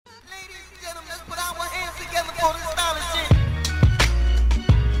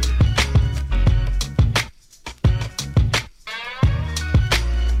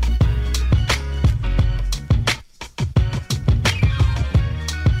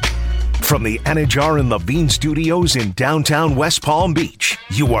From the Anajar and Levine Studios in downtown West Palm Beach,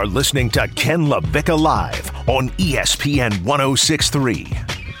 you are listening to Ken Lavicka Live on ESPN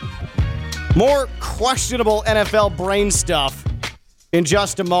 106.3. More questionable NFL brain stuff in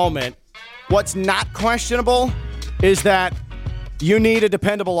just a moment. What's not questionable is that you need a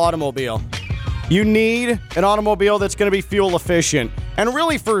dependable automobile. You need an automobile that's going to be fuel efficient. And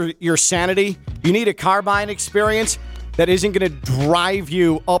really, for your sanity, you need a car buying experience that isn't going to drive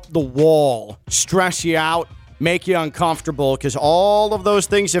you up the wall, stress you out, make you uncomfortable, because all of those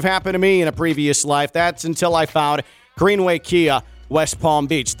things have happened to me in a previous life. That's until I found Greenway Kia, West Palm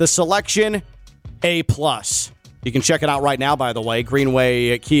Beach. The selection, A+. You can check it out right now, by the way,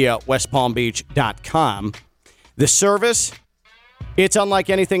 Greenway Kia, westpalmbeach.com. The service, it's unlike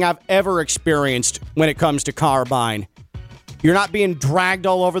anything I've ever experienced when it comes to car buying. You're not being dragged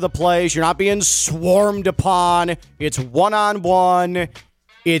all over the place. You're not being swarmed upon. It's one-on-one.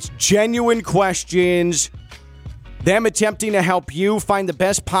 It's genuine questions. Them attempting to help you find the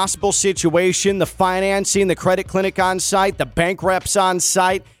best possible situation, the financing, the credit clinic on site, the bank reps on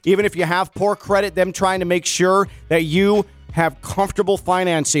site. Even if you have poor credit, them trying to make sure that you have comfortable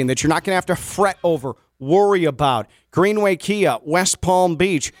financing, that you're not going to have to fret over, worry about. Greenway Kia, West Palm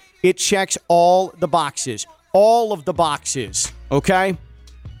Beach. It checks all the boxes. All of the boxes, okay?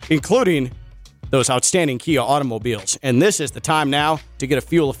 Including those outstanding Kia automobiles. And this is the time now to get a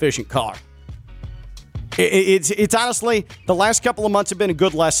fuel-efficient car. It's honestly, the last couple of months have been a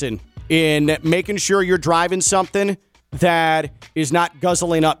good lesson in making sure you're driving something that is not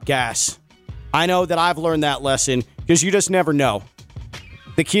guzzling up gas. I know that I've learned that lesson because you just never know.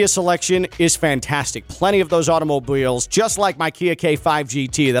 The Kia selection is fantastic. Plenty of those automobiles, just like my Kia K5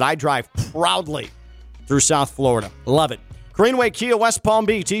 GT that I drive proudly through South Florida. Love it. Greenway Kia, West Palm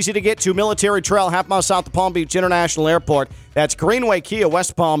Beach. Easy to get to. Military Trail, half mile south of Palm Beach International Airport. That's Greenway Kia,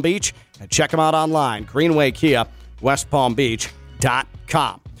 West Palm Beach. And check them out online. Greenway Kia,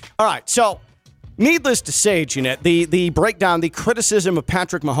 westpalmbeach.com. All right, so needless to say, Ginette, the breakdown, the criticism of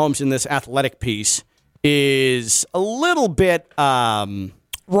Patrick Mahomes in this athletic piece is a little bit wrong.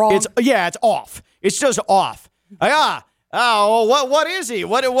 It's off. It's just off. What is he?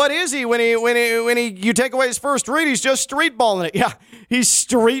 What is he when you take away his first read? He's just streetballing it. Yeah, he's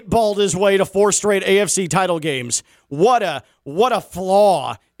streetballed his way to 4 straight AFC title games. What a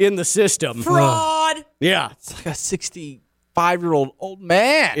flaw in the system. Fraud. Yeah, it's like a 65-year-old old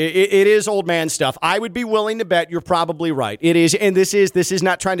man. It is old man stuff. I would be willing to bet you're probably right. It is, and this is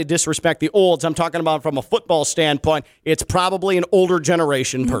not trying to disrespect the olds. I'm talking about from a football standpoint. It's probably an older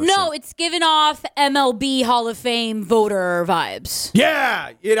generation person. No, it's giving off MLB Hall of Fame voter vibes.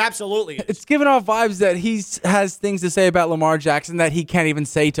 Yeah, it absolutely is. It's giving off vibes that he has things to say about Lamar Jackson that he can't even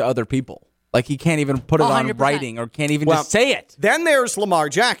say to other people. Like he can't even put it 100%. On writing or can't even just say it. Then there's Lamar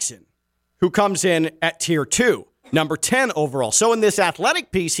Jackson, who comes in at tier 2. Number 10 overall. So in this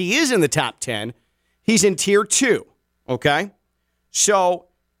athletic piece, he is in the top 10. He's in tier 2, okay? So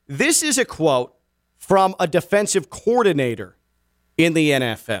this is a quote from a defensive coordinator in the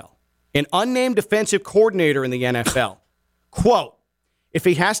NFL, an unnamed defensive coordinator in the NFL. Quote, if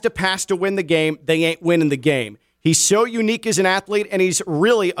he has to pass to win the game, they ain't winning the game. He's so unique as an athlete, and he's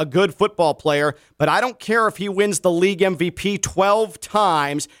really a good football player, but I don't care if he wins the league MVP 12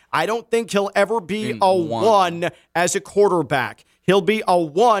 times. I don't think he'll ever be a 1 as a quarterback. He'll be a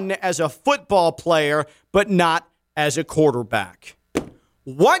 1 as a football player, but not as a quarterback.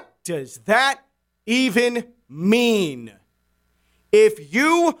 What does that even mean? If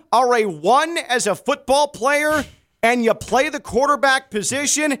you are a 1 as a football player and you play the quarterback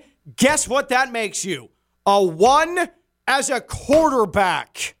position, guess what that makes you? A 1 as a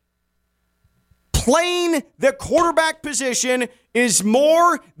quarterback. Playing the quarterback position is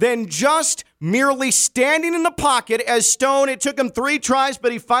more than just merely standing in the pocket. As Stone, it took him 3 tries,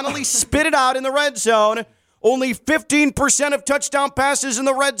 but he finally spit it out in the red zone. Only 15% of touchdown passes in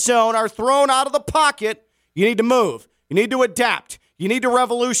the red zone are thrown out of the pocket. You need to move. You need to adapt. You need to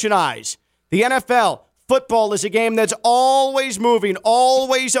revolutionize. The NFL, football is a game that's always moving,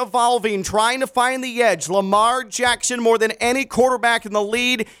 always evolving, trying to find the edge. Lamar Jackson, more than any quarterback in the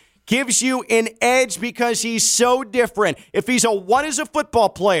league, gives you an edge because he's so different. If he's a 1 as a football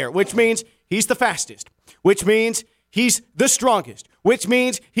player, which means he's the fastest, which means he's the strongest, which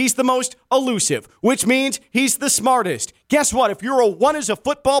means he's the most elusive, which means he's the smartest. Guess what? If you're a 1 as a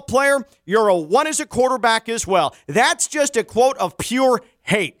football player, you're a 1 as a quarterback as well. That's just a quote of pure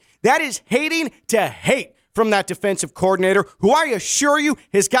hate. That is hating to hate from that defensive coordinator, who I assure you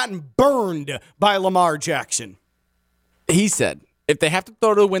has gotten burned by Lamar Jackson. He said, if they have to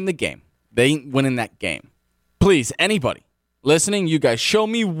throw to win the game, they ain't winning that game. Please, anybody, listening, you guys, show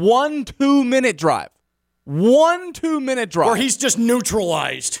me 1 2-minute drive. 1 2-minute drive. Where he's just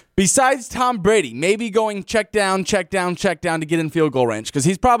neutralized. Besides Tom Brady, maybe going check down to get in field goal range, because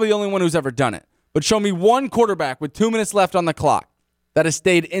he's probably the only one who's ever done it. But show me one quarterback with 2 minutes left on the clock that has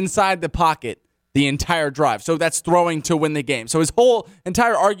stayed inside the pocket the entire drive. So that's throwing to win the game. So his whole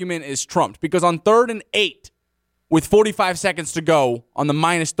entire argument is trumped, because on 3rd and 8, with 45 seconds to go on the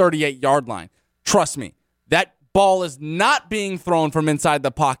minus 38-yard line, trust me, that ball is not being thrown from inside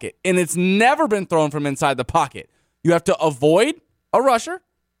the pocket, and it's never been thrown from inside the pocket. You have to avoid a rusher,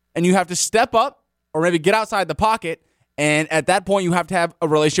 and you have to step up or maybe get outside the pocket, and at that point, you have to have a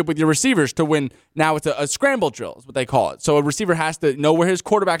relationship with your receivers to win. Now it's a scramble drill is what they call it. So a receiver has to know where his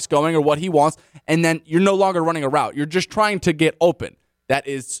quarterback's going or what he wants, and then you're no longer running a route. You're just trying to get open. That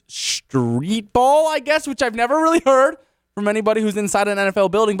is street ball, I guess, which I've never really heard from anybody who's inside an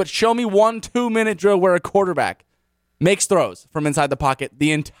NFL building. But show me 1 2-minute drill where a quarterback makes throws from inside the pocket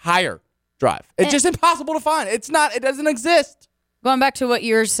the entire drive. It's just impossible to find. It doesn't exist. Going back to what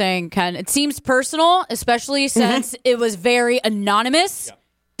you're saying, Ken, it seems personal, especially since it was very anonymous.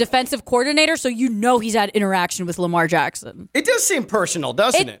 Defensive coordinator, so you know he's had interaction with Lamar Jackson. It does seem personal,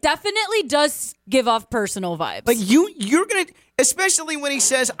 doesn't it? It definitely does give off personal vibes. Like you're going to, especially when he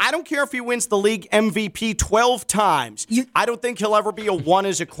says, I don't care if he wins the league MVP 12 times. I don't think he'll ever be a 1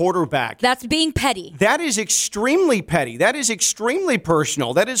 as a quarterback. That's being petty. That is extremely petty. That is extremely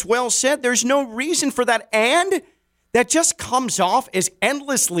personal. That is well said. There's no reason for that. And that just comes off as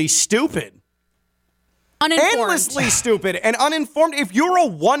endlessly stupid. Uninformed. Endlessly stupid and uninformed. If you're a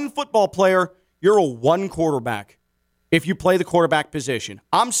 1 football player, you're a 1 quarterback. If you play the quarterback position,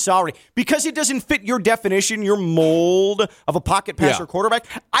 I'm sorry, because it doesn't fit your definition, your mold of a pocket passer quarterback.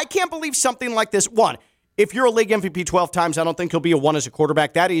 I can't believe something like this. 1, if you're a league MVP 12 times, I don't think he'll be a 1 as a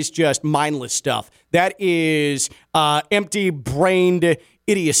quarterback. That is just mindless stuff. That is empty-brained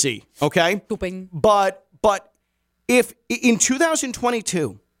idiocy. Okay, but if in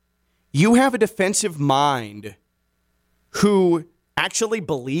 2022. You have a defensive mind who actually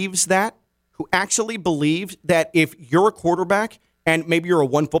believes that, if you're a quarterback and maybe you're a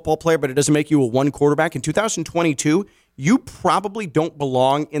 1 football player, but it doesn't make you a 1 quarterback, in 2022, you probably don't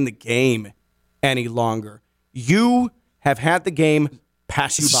belong in the game any longer. You have had the game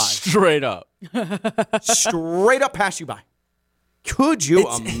pass you by. Straight up. Straight up pass you by. Could you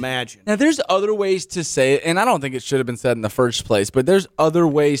imagine? Now, there's other ways to say it, and I don't think it should have been said in the first place, but there's other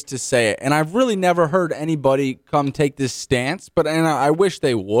ways to say it. And I've really never heard anybody come take this stance, and I wish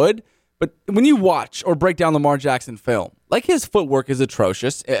they would. But when you watch or break down Lamar Jackson film, like his footwork is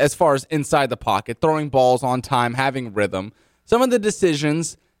atrocious as far as inside the pocket, throwing balls on time, having rhythm. Some of the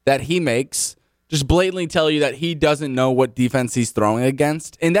decisions that he makes just blatantly tell you that he doesn't know what defense he's throwing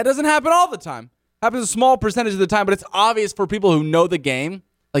against. And that doesn't happen all the time. Happens a small percentage of the time, but it's obvious for people who know the game.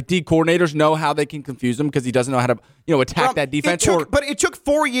 Like D coordinators know how they can confuse him because he doesn't know how to attack that defense. But it took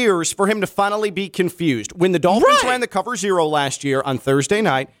 4 years for him to finally be confused. When the Dolphins ran the cover 0 last year on Thursday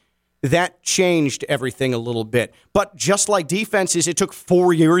night, that changed everything a little bit. But just like defenses, it took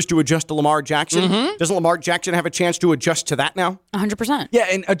 4 years to adjust to Lamar Jackson. Mm-hmm. Doesn't Lamar Jackson have a chance to adjust to that now? 100%. Yeah,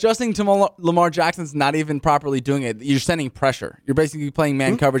 and adjusting to Lamar Jackson's not even properly doing it. You're sending pressure. You're basically playing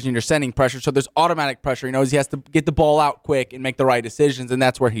man coverage and you're sending pressure. So there's automatic pressure. He knows he has to get the ball out quick and make the right decisions, and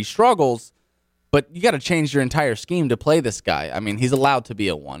that's where he struggles. But you got to change your entire scheme to play this guy. I mean, he's allowed to be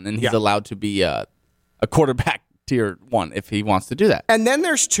a 1, and he's allowed to be a quarterback tier 1 if he wants to do that. And then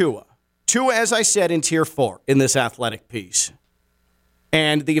there's Tua. Tua, as I said, in tier 4 in this athletic piece.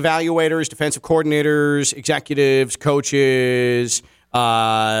 And the evaluators, defensive coordinators, executives, coaches,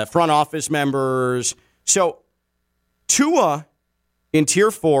 front office members. So Tua in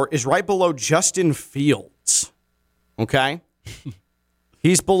tier 4 is right below Justin Fields. Okay?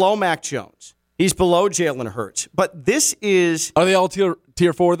 He's below Mac Jones. He's below Jalen Hurts. But this is... Are they all tier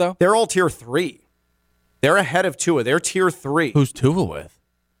 4, though? They're all tier 3. They're ahead of Tua. They're tier 3. Who's Tua with?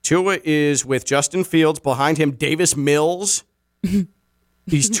 Tua is with Justin Fields. Behind him, Davis Mills.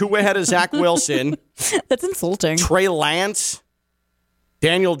 He's 2 ahead of Zach Wilson. That's insulting. Trey Lance.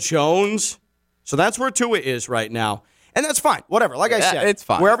 Daniel Jones. So that's where Tua is right now. And that's fine. Whatever. Like I said, it's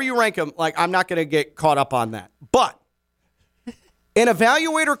fine. Wherever you rank him, I'm not going to get caught up on that. But an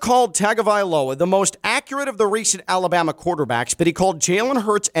evaluator called Tagovailoa the most accurate of the recent Alabama quarterbacks, but he called Jalen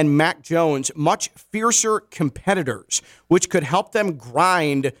Hurts and Mac Jones much fiercer competitors, which could help them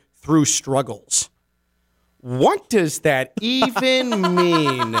grind through struggles. What does that even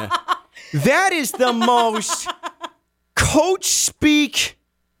mean? That is the most coach speak,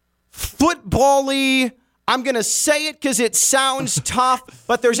 football-y, I'm going to say it because it sounds tough,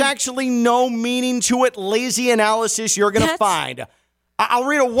 but there's actually no meaning to it. Lazy analysis you're going to find. I'll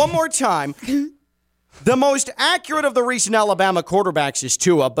read it one more time. The most accurate of the recent Alabama quarterbacks is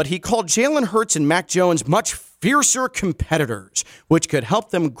Tua, but he called Jalen Hurts and Mac Jones much fiercer competitors, which could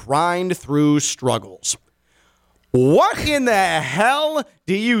help them grind through struggles. What in the hell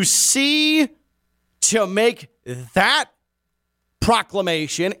do you see to make that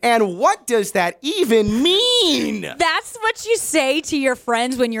proclamation, and what does that even mean? That's what you say to your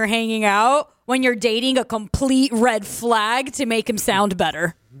friends when you're hanging out, when you're dating a complete red flag to make him sound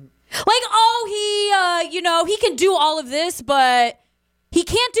better. Like, oh, he can do all of this, but he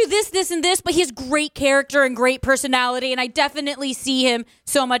can't do this, and this, but he has great character and great personality, and I definitely see him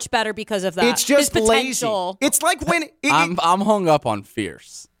so much better because of that. It's just his lazy. potential. It's like when... I'm hung up on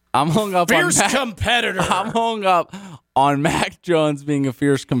fierce. I'm hung up fierce on competitor. I'm hung up on Mac Jones being a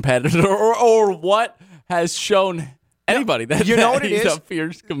fierce competitor, or what has shown anybody that, you know what he's it is? a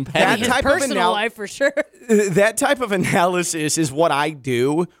fierce competitor. His personal life, for sure. That type of analysis is what I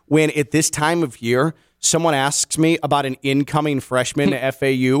do when, at this time of year, someone asks me about an incoming freshman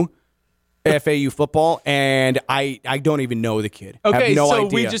to FAU football, and I don't even know the kid. Okay, I have no so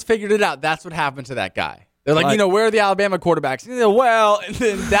idea. we just figured it out. That's what happened to that guy. They're like, where are the Alabama quarterbacks? Well, and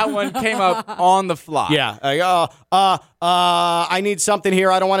then that one came up on the fly. Yeah. I need something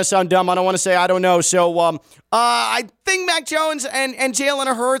here. I don't want to sound dumb. I don't want to say I don't know. So I think Mac Jones and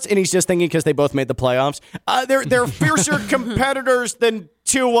Jalen Hurts, and he's just thinking because they both made the playoffs. They're fiercer competitors than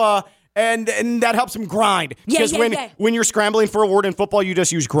Tua. And that helps him grind. Because when you're scrambling for a word in football, you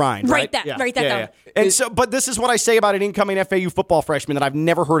just use grind. Right? Write that down. Yeah. And so, but this is what I say about an incoming FAU football freshman that I've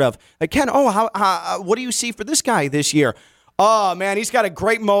never heard of. Like, Ken, what do you see for this guy this year? Oh, man, he's got a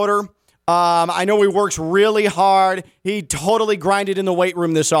great motor. I know he works really hard. He totally grinded in the weight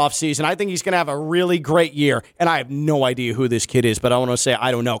room this offseason. I think he's going to have a really great year. And I have no idea who this kid is, but I want to say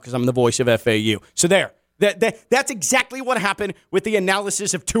I don't know because I'm the voice of FAU. So there. That's exactly what happened with the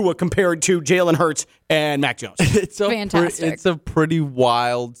analysis of Tua compared to Jalen Hurts and Mac Jones. It's fantastic. It's a pretty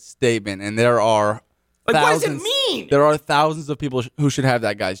wild statement, and there are thousands. What does it mean? There are thousands of people who should have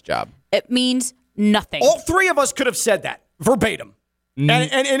that guy's job. It means nothing. All three of us could have said that verbatim.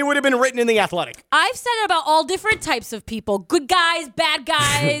 And it would have been written in The Athletic. I've said it about all different types of people. Good guys, bad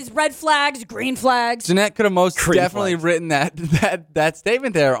guys, red flags, green flags. Ginette could have most Green definitely flags. written that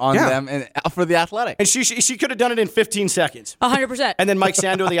statement there on them and for The Athletic. And she could have done it in 15 seconds. 100%. And then Mike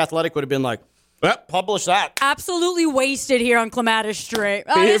Sando of The Athletic would have been like, well, publish that. Absolutely wasted here on Clematis Straight.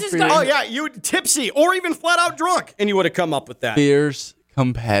 This is Oh, yeah, you tipsy or even flat out drunk. And you would have come up with that. Fierce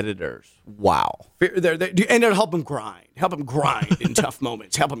competitors. Wow. And it'll help him grind. Help him grind in tough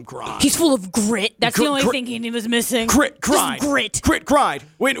moments. Help him grind. He's full of grit. That's the only thing he was missing. Grind. Grit. Grind.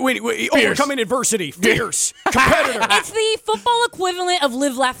 When overcoming adversity. Fierce. Competitor. It's the football equivalent of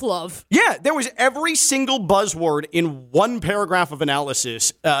live, laugh, love. Yeah, there was every single buzzword in one paragraph of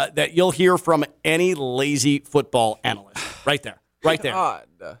analysis that you'll hear from any lazy football analyst. Right there. Right there. God.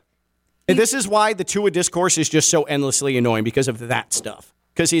 And this is why the Tua discourse is just so endlessly annoying because of that stuff.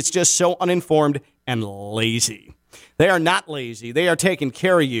 Because it's just so uninformed and lazy. They are not lazy. They are taking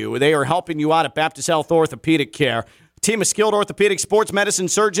care of you. They are helping you out at Baptist Health Orthopedic Care. A team of skilled orthopedic sports medicine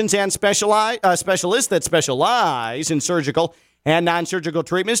surgeons and specialists that specialize in surgical and non-surgical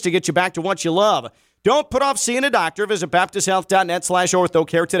treatments to get you back to what you love. Don't put off seeing a doctor. Visit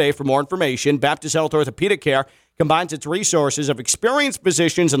baptisthealth.net/orthocare today for more information. Baptist Health Orthopedic Care combines its resources of experienced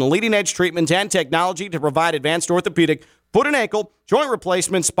physicians and leading-edge treatments and technology to provide advanced orthopedic, foot and ankle, joint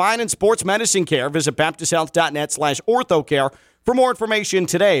replacement, spine, and sports medicine care. Visit baptisthealth.net/orthocare for more information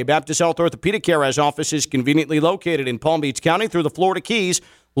today. Baptist Health Orthopedic Care has offices conveniently located in Palm Beach County through the Florida Keys.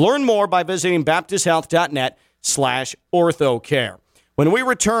 Learn more by visiting baptisthealth.net/orthocare. When we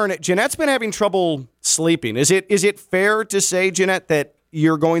return, Ginette's been having trouble sleeping. Is it fair to say, Ginette, that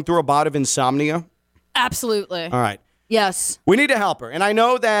you're going through a bout of insomnia? Absolutely. All right. Yes. We need to help her. And I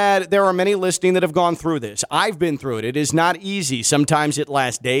know that there are many listening that have gone through this. I've been through it. It is not easy. Sometimes it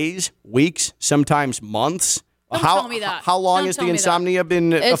lasts days, weeks, sometimes months. Don't tell me that. How long Don't has tell the me insomnia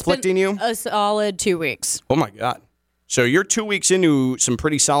been afflicting you? A solid 2 weeks. Oh, my God. So you're 2 weeks into some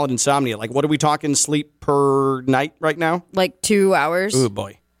pretty solid insomnia. Like, what are we talking sleep per night right now? Like 2 hours. Oh,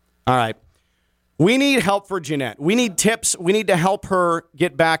 boy. All right. We need help for Ginette. We need tips. We need to help her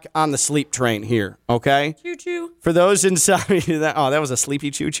get back on the sleep train here, okay? Choo-choo. For those that was a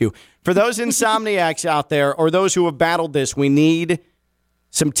sleepy choo-choo. For those insomniacs out there or those who have battled this, we need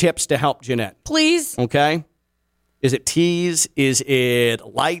some tips to help Ginette. Please. Okay? Is it teas? Is it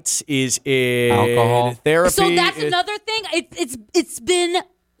lights? Is it alcohol? Therapy? So that's another thing. It's been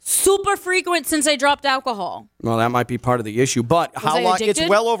super frequent since I dropped alcohol. Well, that might be part of the issue. But how I long? addicted? It's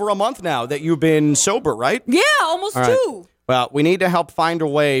well over a month now that you've been sober, right? Yeah, almost All right. 2. Well, we need to help find a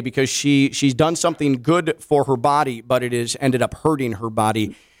way because she's done something good for her body, but it has ended up hurting her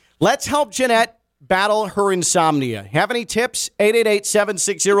body. Let's help Ginette battle her insomnia. Have any tips?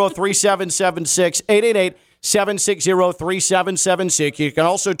 888-760-3776. 888-760-3776. You can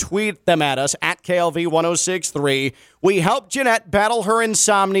also tweet them at us at KLV1063. We help Ginette battle her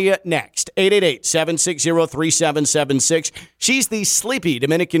insomnia next. 888-760-3776. She's the sleepy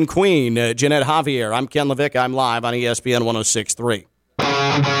Dominican queen, Ginette Javier. I'm Ken Lavicka. I'm live on ESPN 1063.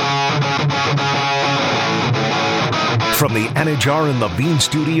 From the Anajar and Levine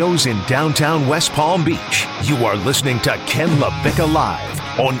Studios in downtown West Palm Beach, you are listening to Ken Lavicka Live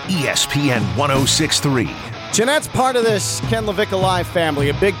on ESPN 1063. Jeanette's part of this Ken Lavicka Live family,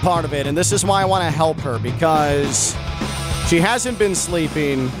 a big part of it, and this is why I want to help her because she hasn't been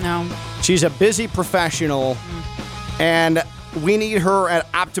sleeping. No. She's a busy professional, and we need her at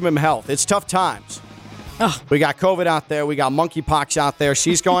optimum health. It's tough times. Ugh. We got COVID out there. We got monkeypox out there.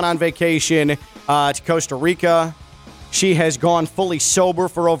 She's going on vacation to Costa Rica. She has gone fully sober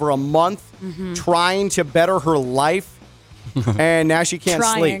for over a month, trying to better her life, and now she can't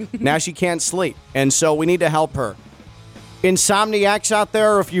sleep. Now she can't sleep, and so we need to help her. Insomniacs out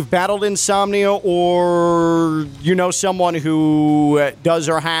there, if you've battled insomnia or you know someone who does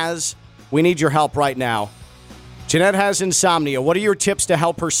or has, we need your help right now. Ginette has insomnia. What are your tips to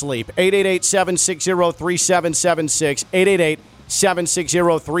help her sleep? 888-760-3776.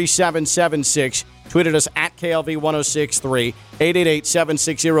 888-760-3776. Tweeted us at KLV1063.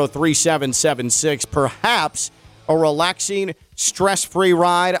 888-760-3776. Perhaps a relaxing, stress-free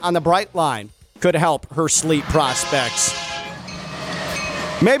ride on the Bright Line could help her sleep prospects.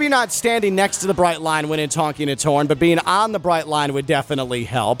 Maybe not standing next to the Bright Line when it's honking its horn, but being on the Bright Line would definitely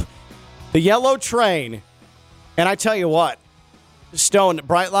help. The yellow train, and I tell you what, Stone,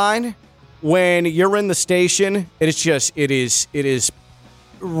 Bright Line, when you're in the station, it is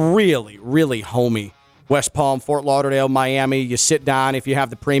really, really homey. West Palm, Fort Lauderdale, Miami, you sit down. If you have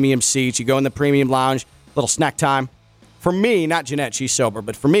the premium seats, you go in the premium lounge, little snack time. For me, not Ginette, she's sober,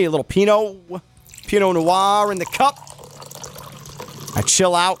 but for me, a little Pinot Noir in the cup. I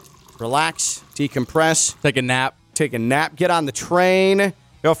chill out, relax, decompress. Take a nap. Get on the train.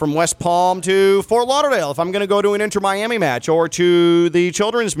 Go from West Palm to Fort Lauderdale if I'm going to go to an Inter-Miami match or to the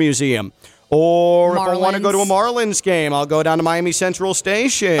Children's Museum. Or if I want to go to a Marlins game, I'll go down to Miami Central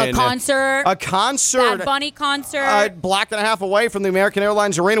Station. A concert. Bad Bunny concert. Block and a half away from the American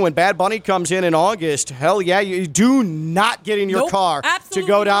Airlines Arena when Bad Bunny comes in August. Hell yeah, you do not get in your car to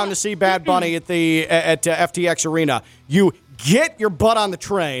go down to see Bad Bunny at FTX Arena. You get your butt on the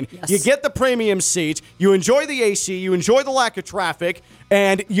train. Yes. You get the premium seats. You enjoy the AC. You enjoy the lack of traffic.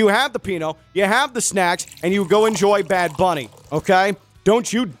 And you have the Pinot. You have the snacks. And you go enjoy Bad Bunny. Okay?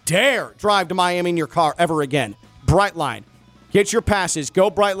 Don't you dare drive to Miami in your car ever again. Brightline. Get your passes. Go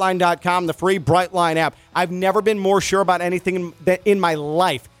Brightline.com, the free Brightline app. I've never been more sure about anything in my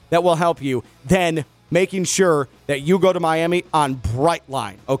life that will help you than making sure that you go to Miami on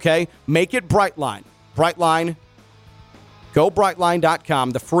Brightline. Okay? Make it Brightline. Brightline. Go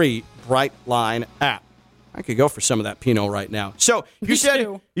Brightline.com, the free Brightline app. I could go for some of that Pinot right now. So you said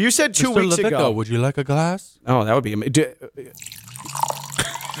 2 Mr. weeks Lavicka, ago. Would you like a glass? Oh, that would be amazing.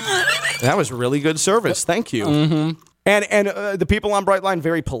 That was really good service. Thank you. Mm-hmm. And the people on Brightline,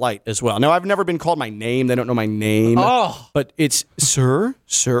 very polite as well. Now, I've never been called my name. They don't know my name. Oh. But it's, sir,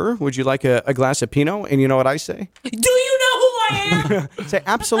 would you like a glass of Pinot? And you know what I say? Do you know who I am? Say,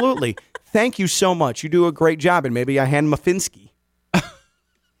 absolutely. Thank you so much. You do a great job. And maybe I hand him a Finsky.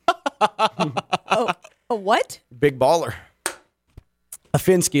 A what? Big baller. A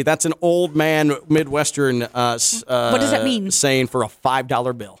Finsky. That's an old man Midwestern what does that mean? Saying for a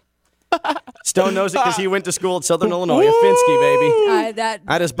 $5 bill. Stone knows it because he went to school at Southern Illinois. A Finsky, baby.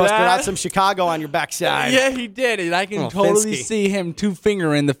 I just busted out some Chicago on your backside. Yeah, he did. And I can totally see him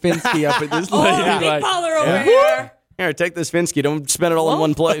two-fingering the Finsky up at this lady. Big baller over here. Here, take this Finsky. Don't spend it all in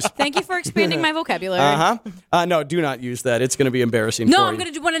one place. Thank you for expanding my vocabulary. No, do not use that. It's going to be embarrassing for No, you. I'm going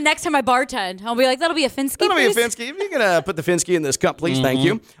to do one next time I bartend. I'll be like, that'll be a Finsky, That'll please. be a Finsky. If you're going to put the Finsky in this cup, please, thank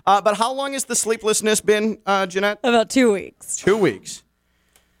you. But how long has the sleeplessness been, Ginette? About 2 weeks. 2 weeks.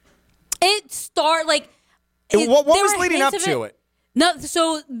 It started What was leading up to it? No,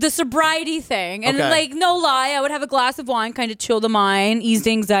 so the sobriety thing, and Okay. no lie, I would have a glass of wine, kind of chill the mind, ease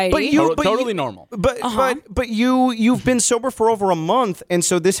the anxiety. Totally normal. But you've been sober for over a month, and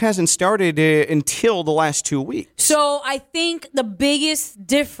so this hasn't started until the last 2 weeks. So I think the biggest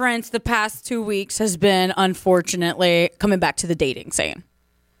difference the past 2 weeks has been, unfortunately, coming back to the dating scene.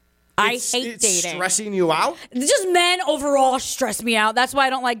 I hate it's dating. Stressing you out? Just men overall stress me out. That's why I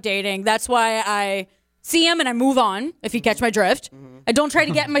don't like dating. That's why I see him and I move on, if you catch my drift. I don't try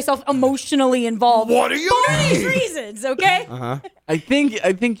to get myself emotionally involved. What do you for mean? these reasons, okay? I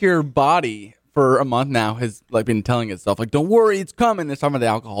think your body for a month now has like been telling itself like, don't worry, it's coming. It's talking about the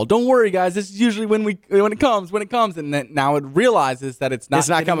alcohol. Don't worry, guys. This is usually when it comes, and then now it realizes that it's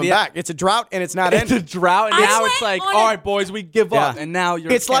not coming back. It's a drought and it's not ending. It's a drought, and I now went it's like, on all a- right, boys, we give up, and now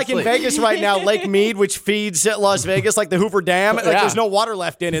you're. It's like in asleep. Vegas right now, Lake Mead, which feeds Las Vegas, like the Hoover Dam. Like Yeah. there's no water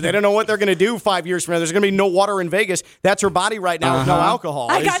left in it. They don't know what they're going to do 5 years from now. There's going to be no water in Vegas. That's her body right now with no alcohol.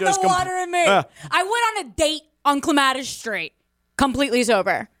 I It's got just no water in me. I went on a date on Clematis Straight, completely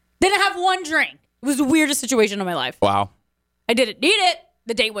sober. Didn't have one drink. It was the weirdest situation of my life. Wow. I didn't need it.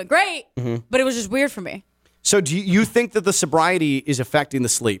 The date went great, but it was just weird for me. So do you think that the sobriety is affecting the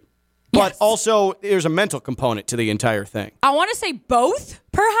sleep? But Yes. also there's a mental component to the entire thing. I want to say both,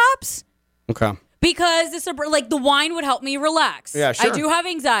 perhaps. Okay. Because the wine would help me relax. Yeah, sure. I do have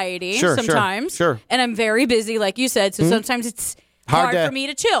anxiety Sure, sometimes. sure. And I'm very busy, like you said. So sometimes it's hard for me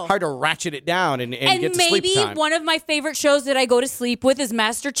to chill. Hard to ratchet it down and and get to maybe sleep time. one of my favorite shows that I go to sleep with is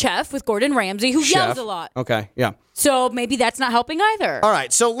Master Chef with Gordon Ramsay, who yells a lot. Okay, yeah. So maybe that's not helping either. All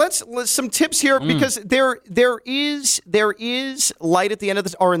right, so let's some tips here because there is light at the end of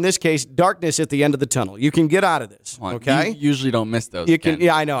this, or in this case, darkness at the end of the tunnel. You can get out of this. Okay, You usually don't miss those. you can. Ken.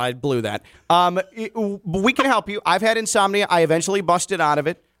 Yeah, I know. I blew that. We can help you. I've had insomnia. I eventually busted out of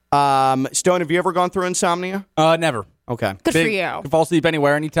it. Stone, have you ever gone through insomnia? Never. Okay. Good for Big- you. Can fall asleep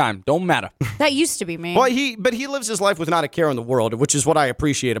anywhere, anytime. Don't matter. That used to be me. Well, he lives his life with not a care in the world, which is what I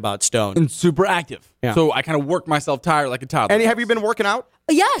appreciate about Stone. And super active. Yeah. So I kind of work myself tired like a toddler. And have you been working out?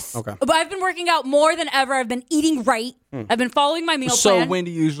 Yes. Okay. But I've been working out more than ever. I've been eating right. I've been following my meal So plan when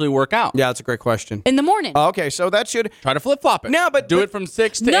do you usually work out? Yeah, that's a great question. in the morning. Okay, so that should. Try to flip flop it. No, but- do it from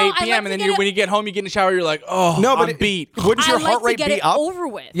 6 to No, 8 I p.m. like and to then get it- when you get home, you get in the shower, you're like, oh, No, but I'm beat. Wouldn't your I heart like rate to get be it up? over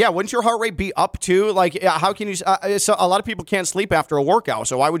with. Yeah, wouldn't your heart rate be up too? Like, how can you? So a lot of people can't sleep after a workout,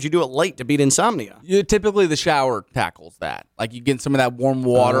 so why would you do it late to beat insomnia? Typically, the shower tackles that. Like, you get some of that warm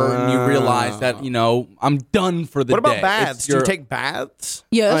water and you realize that, I'm done for the What about day. baths? It's Do you your- take baths?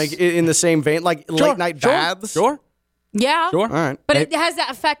 Yes. Like in the same vein, like Sure, late night sure, baths? Sure. Yeah. Sure. All right. But it has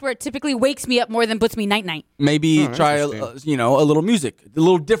that effect where it typically wakes me up more than puts me night-night. Maybe try, a interesting. little music, a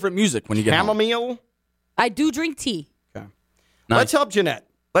little different music when you get home. Chamomile. I do drink tea. Okay. Nice. Let's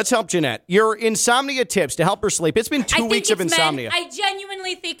help Ginette. Your insomnia tips to help her sleep. It's been 2 I think weeks of it's insomnia, men. I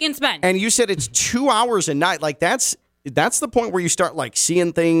genuinely think it's men. and you said it's 2 hours a night. Like that's the point where you start like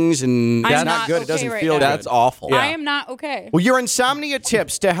seeing things, and I'm that's not good. It okay doesn't right feel now. good. That's awful. Yeah. I am not okay. Well, your insomnia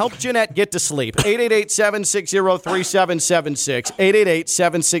tips to help Ginette get to sleep. 888-760-3776.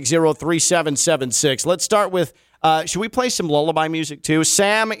 888-760-3776. Let's start with, should we play some lullaby music too?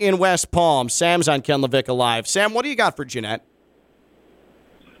 Sam in West Palm. Sam's on Ken Lavicka Live. Sam, what do you got for Ginette?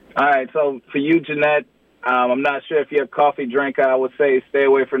 All right, so for you, Ginette, I'm not sure if you're a coffee drinker. I would say stay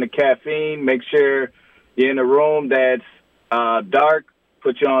away from the caffeine. Make sure you're in a room that's dark.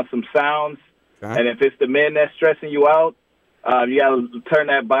 Put you on some sounds. Okay. And if it's the men that's stressing you out, you got to turn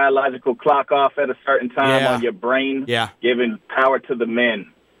that biological clock off at a certain time Yeah. on your brain, Yeah. giving power to the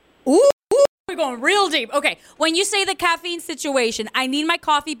men. Ooh, we're going real deep. Okay, when you say the caffeine situation, I need my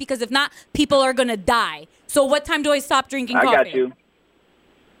coffee because if not, people are going to die. So what time do I stop drinking I coffee? got you.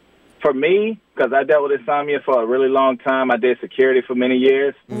 For me, because I dealt with insomnia for a really long time, I did security for many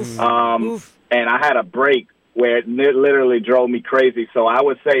years, and I had a break where it literally drove me crazy. So I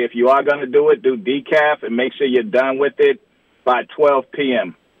would say if you are going to do it, do decaf and make sure you're done with it by 12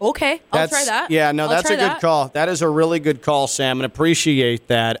 p.m. Okay, I'll try that. Yeah, no, I'll that's try a good that. call. That is a really good call, Sam, and appreciate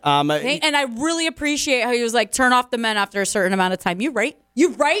that. Hey, and I really appreciate how he was like, turn off the men after a certain amount of time. You right?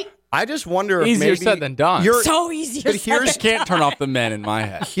 I just wonder if Easier maybe said than done. So easy. But here's Can't turn off the men in my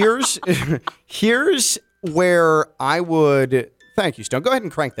head. here's where I would. Thank you, Stone. Go ahead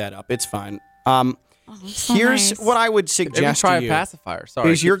and crank that up. It's fine. so Here's nice. what I would Maybe suggest try to a you. pacifier.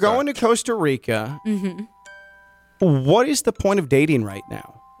 Sorry. Is you're going to Costa Rica. What is the point of dating right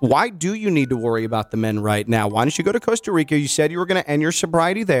now? Why do you need to worry about the men right now? Why don't you go to Costa Rica? You said you were going to end your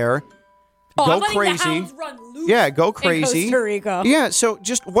sobriety there. Oh, Go I'm letting crazy. The hounds run loose Yeah, go in crazy. Costa Rica. Yeah, so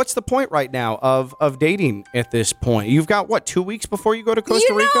just what's the point right now of dating at this point? You've got, what, 2 weeks before you go to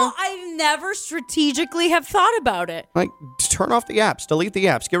Costa Rica? I never strategically have thought about it. Like, turn off the apps. Delete the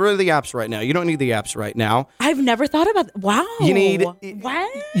apps. Get rid of the apps right now. You don't need the apps right now. I've never thought about it. Wow. You need... Wow.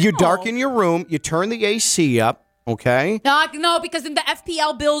 You darken your room. You turn the AC up, okay? No, because then the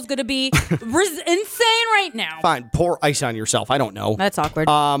FPL bill is going to be insane right now. Fine. Pour ice on yourself. I don't know. That's awkward.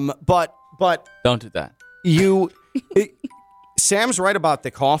 But Don't do that. you... Sam's right about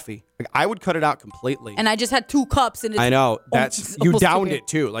the coffee. Like, I would cut it out completely. And I just had 2 cups. And it's I know. You downed it,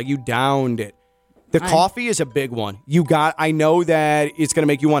 too. Like, you downed it. The coffee is a big one. I know that it's going to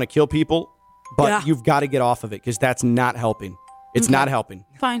make you want to kill people, but you've got to get off of it because that's not helping. It's not helping.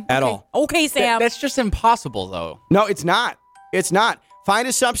 Fine. At all. Okay, Sam. That's just impossible, though. No, it's not. It's not. Find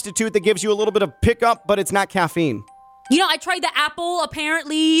a substitute that gives you a little bit of pickup, but it's not caffeine. You know, I tried the apple.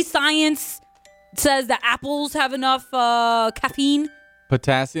 Apparently, science says that apples have enough caffeine.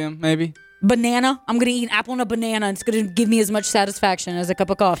 Potassium, maybe? Banana. I'm going to eat an apple and a banana. And it's going to give me as much satisfaction as a cup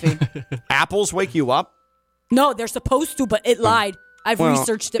of coffee. Apples wake you up? No, they're supposed to, but it lied. I've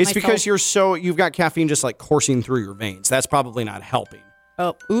researched it myself. It's because you've got caffeine just like coursing through your veins. That's probably not helping.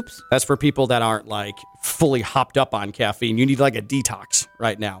 Oh, oops. That's for people that aren't like fully hopped up on caffeine. You need like a detox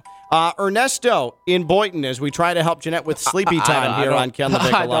right now. Ernesto in Boynton, as we try to help Ginette with sleepy time here on Ken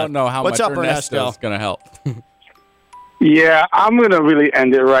Lavicka Live. I don't know how What's much up, Ernesto's going to help. Yeah, I'm going to really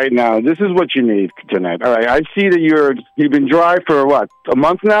end it right now. This is what you need, Ginette. All right, I see that you've been dry for what, a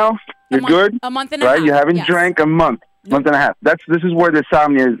month now? You're good? A month and a half. Right? You haven't drank a month and a half. This is where the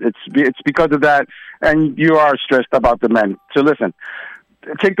insomnia is. It's because of that, and you are stressed about the men. So listen,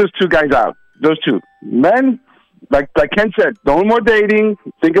 take those 2 guys out. Those 2 men. Like Ken said, no more dating.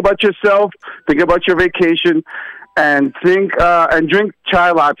 Think about yourself. Think about your vacation, and drink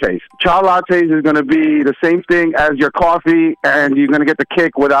chai lattes. Chai lattes is going to be the same thing as your coffee, and you're going to get the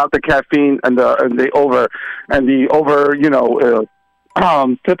kick without the caffeine and the over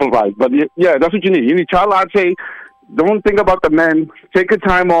triple rise. But yeah, that's what you need. You need chai latte. Don't think about the men. Take a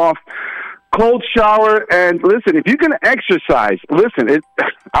time off. Cold shower, and listen, if you can exercise, I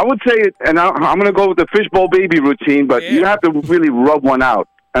would say it, and I'm going to go with the fishbowl baby routine, but you have to really rub one out.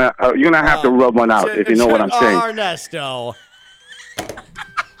 You're going to have to rub one out, if you know what I'm saying. Ernesto. I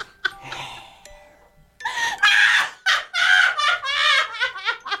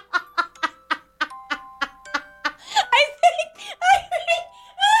think.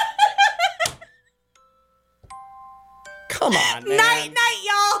 Come on, man. Night,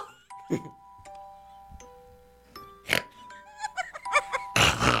 y'all.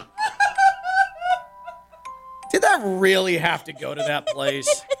 Did that really have to go to that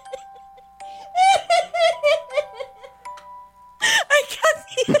place? I got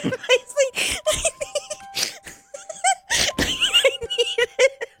the advice. I need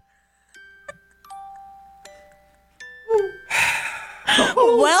it.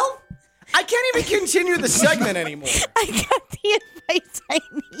 Well, I can't even continue the segment anymore. I got the advice I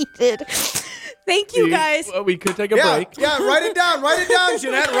needed. Thank you, guys. Well, we could take a break. Yeah, write it down,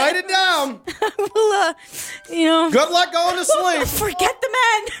 Ginette. Write it down. Well, Good luck going to sleep. Forget the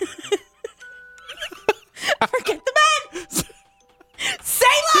men. Forget the men. Say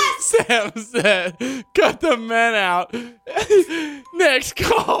less. Sam said, cut the men out. Next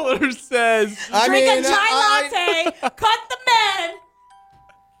caller says, Drink a chai latte, cut the men,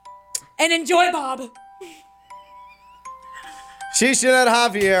 and enjoy Bob. She's Ginette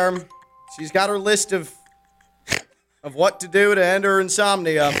Javier. She's got her list of what to do to end her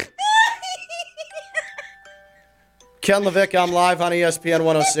insomnia. Ken Lavicka, I'm live on ESPN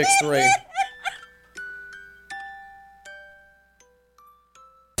 106.3.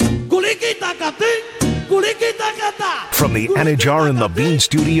 From the Anajar and Levine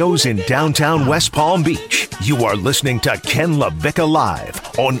Studios in downtown West Palm Beach, you are listening to Ken Lavicka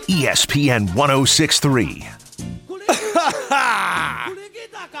Live on ESPN 106.3.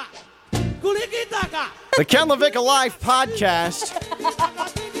 The Ken Lavicka Live podcast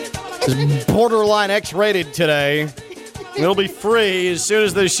is borderline X-rated today. It'll be free as soon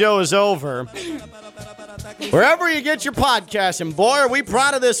as this show is over. Wherever you get your podcast, and boy, are we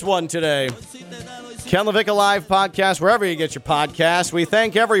proud of this one today. Ken Lavicka Live podcast, wherever you get your podcast. We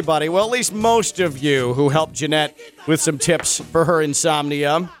thank everybody, well, at least most of you, who helped Ginette with some tips for her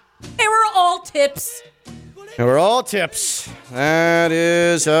insomnia. They were all tips. They were all tips. That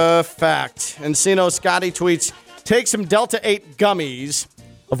is a fact. Encino Scotty tweets, take some Delta 8 gummies.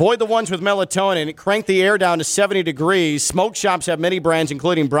 Avoid the ones with melatonin. Crank the air down to 70 degrees. Smoke shops have many brands,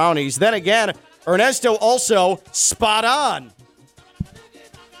 including brownies. Then again, Ernesto also spot on.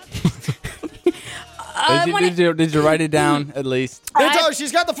 Did you write it down at least?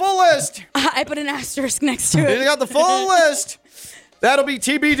 She's got the full list. I put an asterisk next to it. She's got the full list. That'll be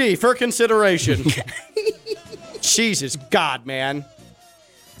TBD for consideration. Jesus God, man.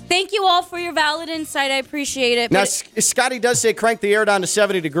 Thank you all for your valid insight. I appreciate it. Now, Scotty does say crank the air down to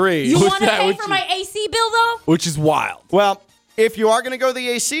 70 degrees. You want to pay for my AC bill, though? Which is wild. Well, if you are going to go the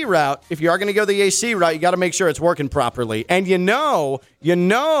AC route, you got to make sure it's working properly. And you know,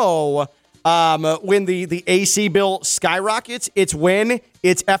 when the AC bill skyrockets, it's when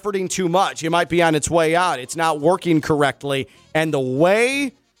it's efforting too much. It might be on its way out. It's not working correctly. And the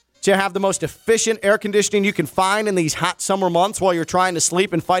way to have the most efficient air conditioning you can find in these hot summer months while you're trying to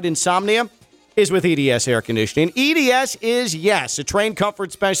sleep and fight insomnia is with EDS Air Conditioning. EDS is, yes, a trained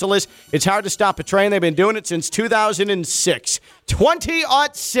comfort specialist. It's hard to stop a train. They've been doing it since 2006.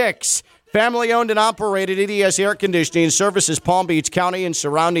 2006. Family-owned and operated. EDS Air Conditioning services Palm Beach County and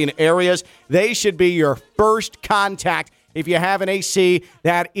surrounding areas. They should be your first contact if you have an AC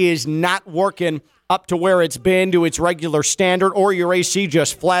that is not working up to where it's been to its regular standard, or your AC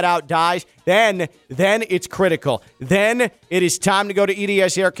just flat out dies. Then it's critical. Then it is time to go to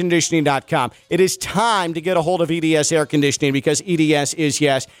edsairconditioning.com. It is time to get a hold of EDS Air Conditioning because EDS is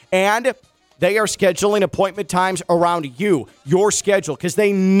yes. And they are scheduling appointment times around you, your schedule, because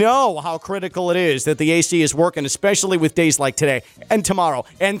they know how critical it is that the AC is working, especially with days like today and tomorrow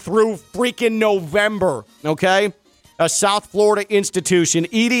and through freaking November, okay? A South Florida institution.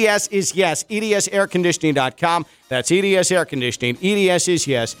 EDS is yes. edsairconditioning.com. That's EDS Air Conditioning. EDS is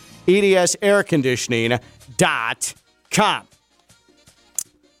yes. edsairconditioning.com.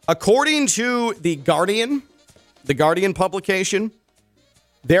 According to the Guardian publication,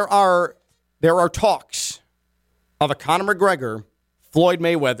 there are talks of a Conor McGregor, Floyd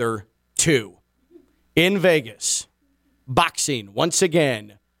Mayweather 2 in Vegas. Boxing once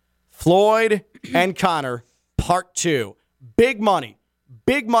again. Floyd and Conor Part 2. Big money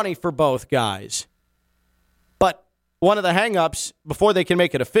for both guys. But one of the hang-ups, before they can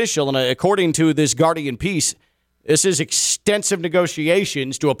make it official, and according to this Guardian piece, this is extensive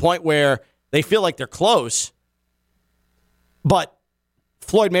negotiations to a point where they feel like they're close. But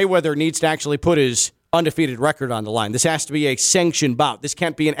Floyd Mayweather needs to actually put his undefeated record on the line. This has to be a sanctioned bout. This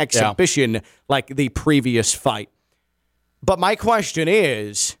can't be an exhibition like the previous fight. But my question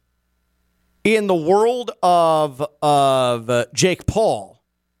is, in the world of Jake Paul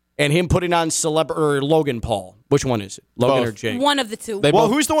and him putting on or Logan Paul, which one is it? Logan or Jake? One of the two.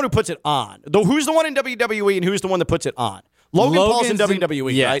 Who's the one who puts it on? Who's the one in WWE and who's the one that puts it on? Logan's Paul's in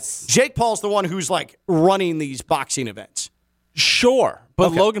WWE, yes. Right? Jake Paul's the one who's like running these boxing events. Sure,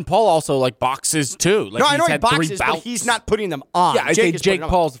 but okay. Logan Paul also boxes too. No, I know he boxes, but he's not putting them on. Yeah, Jake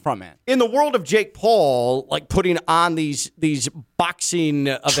Paul's the front man. In the world of Jake Paul, putting on these boxing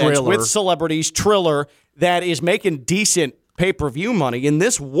events with celebrities, Triller, that is making decent pay-per-view money. In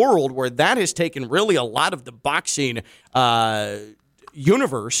this world where that has taken really a lot of the boxing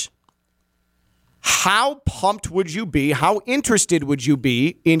universe, how pumped would you be? How interested would you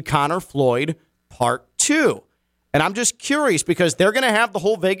be in Conor Floyd Part 2? And I'm just curious because they're going to have the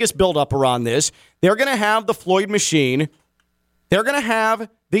whole Vegas buildup around this. They're going to have the Floyd machine. They're going to have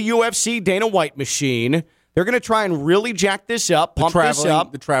the UFC Dana White machine. They're going to try and really jack this up, pump this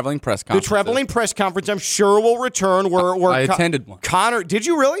up. The traveling press conference. The traveling press conference, I'm sure, will return. Where I attended one. Conor, did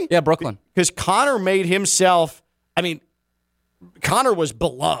you really? Yeah, Brooklyn. Because Conor made himself, Conor was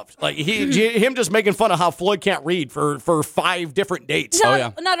beloved. Him just making fun of how Floyd can't read for 5 different dates.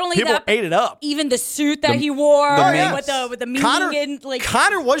 Not only people that, ate it up. Even the suit that he wore with the meaning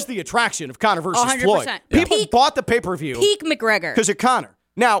Conor was the attraction of Conor versus 100%. Floyd. People bought the pay-per-view. Peak McGregor. Because of Conor.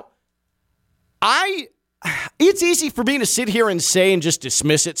 Now, it's easy for me to sit here and say and just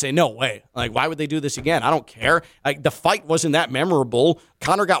dismiss it, say, no way. Why would they do this again? I don't care. The fight wasn't that memorable.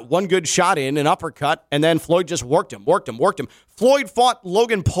 Conor got one good shot in, an uppercut, and then Floyd just worked him. Floyd fought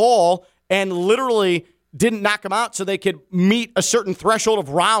Logan Paul and literally didn't knock him out so they could meet a certain threshold of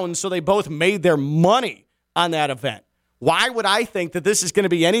rounds so they both made their money on that event. Why would I think that this is going to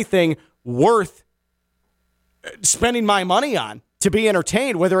be anything worth spending my money on to be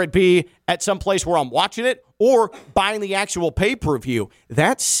entertained, whether it be at some place where I'm watching it or buying the actual pay-per-view?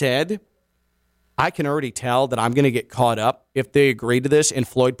 That said, I can already tell that I'm going to get caught up if they agree to this and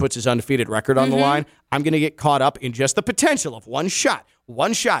Floyd puts his undefeated record on the line. I'm going to get caught up in just the potential of one shot,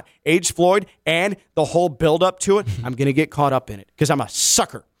 age Floyd, and the whole build-up to it. I'm going to get caught up in it because I'm a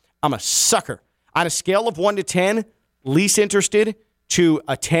sucker. On a scale of 1 to 10, least interested to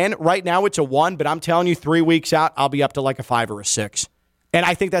a 10. Right now it's a 1, but I'm telling you 3 weeks out, I'll be up to a 5 or a 6. And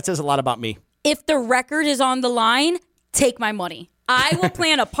I think that says a lot about me. If the record is on the line, take my money. I will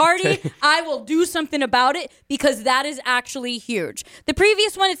plan a party. Okay. I will do something about it because that is actually huge. The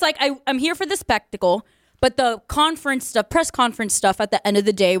previous one, it's I'm here for the spectacle, but the press conference stuff at the end of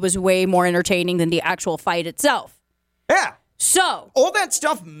the day was way more entertaining than the actual fight itself. Yeah. So all that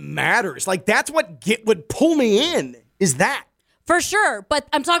stuff matters. That's what would pull me in, is that. For sure, but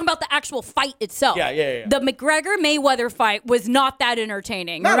I'm talking about the actual fight itself. Yeah. The McGregor-Mayweather fight was not that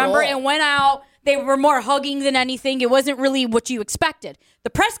entertaining. Not Remember, at all. It went out. They were more hugging than anything. It wasn't really what you expected. The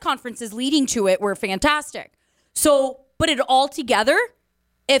press conferences leading to it were fantastic. So put it all together.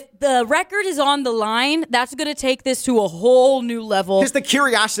 If the record is on the line, that's going to take this to a whole new level. Because the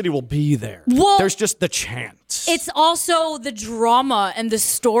curiosity will be there. Well, there's just the chance. It's also the drama and the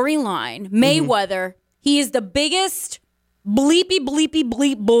storyline. Mayweather, he is the biggest bleepy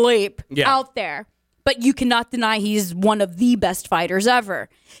bleep out there. But you cannot deny he's one of the best fighters ever.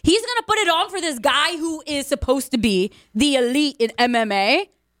 He's going to put it on for this guy who is supposed to be the elite in MMA.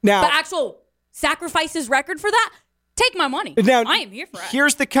 Now, but actual sacrifice his record for that? Take my money. Now, I am here for it.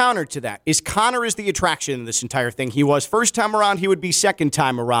 Here's the counter to that. Conor is the attraction in this entire thing. He was first time around. He would be second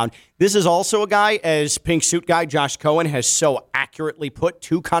time around. This is also a guy, as pink suit guy Josh Cohen has so accurately put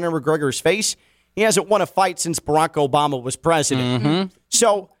to Conor McGregor's face. He hasn't won a fight since Barack Obama was president.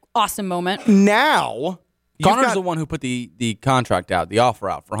 So awesome moment. Now, Conor's the one who put the contract out, the offer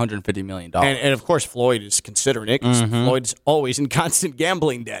out for $150 million. And of course, Floyd is considering it because Floyd's always in constant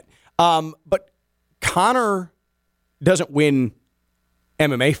gambling debt. But Conor doesn't win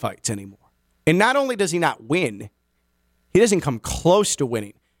MMA fights anymore. And not only does he not win, he doesn't come close to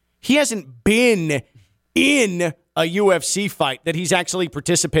winning. He hasn't been in a UFC fight that he's actually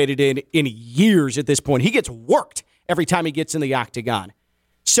participated in years at this point. He gets worked every time he gets in the octagon.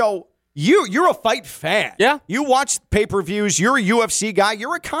 So you're a fight fan. Yeah. You watch pay-per-views. You're a UFC guy.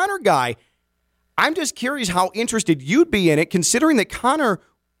 You're a Conor guy. I'm just curious how interested you'd be in it, considering that Conor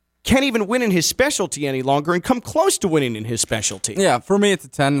can't even win in his specialty any longer and come close to winning in his specialty. Yeah, for me it's a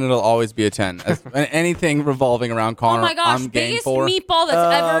 10 and it'll always be a 10. Anything revolving around Conor, oh my gosh, I'm game biggest for. meatball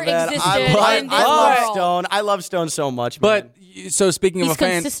that's ever existed in this love world. Stone. I love Stone so much. But so speaking of He's a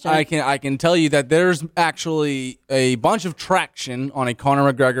fan, consistent. I can tell you that there's actually a bunch of traction on a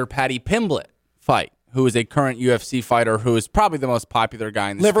Conor McGregor Paddy Pimblett fight, who is a current UFC fighter who is probably the most popular guy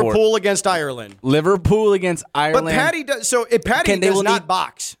in the sport. Liverpool against Ireland. Liverpool against Ireland. But Paddy does. So if Paddy does not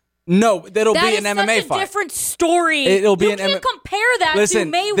box. No, that'll be an MMA That is fight. such a different story. It'll be you an can't compare that to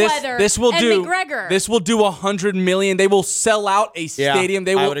Mayweather this will and do, McGregor. This will do $100 million. They will sell out a stadium.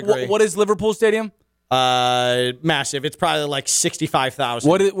 They will. I would agree. What is Liverpool Stadium? Massive. It's probably like 65,000.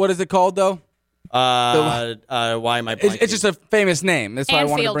 What is it called though? Why am I blanking? It's just a famous name. That's why I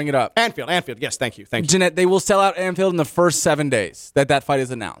wanted to bring it up. Anfield. Yes, thank you. Ginette, they will sell out Anfield in the first 7 days that fight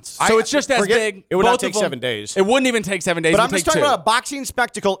is announced. So it's just as big. It would not Both take of them. 7 days. It wouldn't even take 7 days. But it I'm would just take talking 2. about a boxing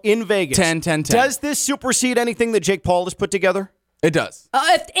spectacle in Vegas. 10. Does this supersede anything that Jake Paul has put together? It does.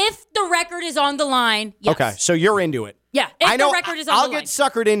 If the record is on the line, yes. Okay, so you're into it. Yeah, if the record is on I'll the line. get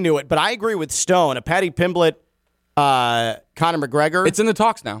suckered into it, but I agree with Stone. A Paddy Pimblett, Conor McGregor. It's in the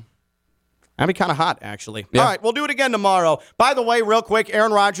talks now. That'd be kind of hot, actually. Yeah. All right, we'll do it again tomorrow. By the way, real quick,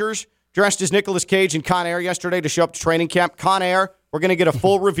 Aaron Rodgers dressed as Nicolas Cage in Con Air yesterday to show up to training camp. Con Air, we're going to get a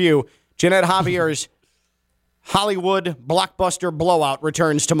full review. Ginette Javier's Hollywood blockbuster blowout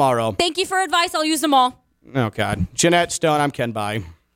returns tomorrow. Thank you for advice. I'll use them all. Oh, God. Ginette, Stone, I'm Ken. Bye.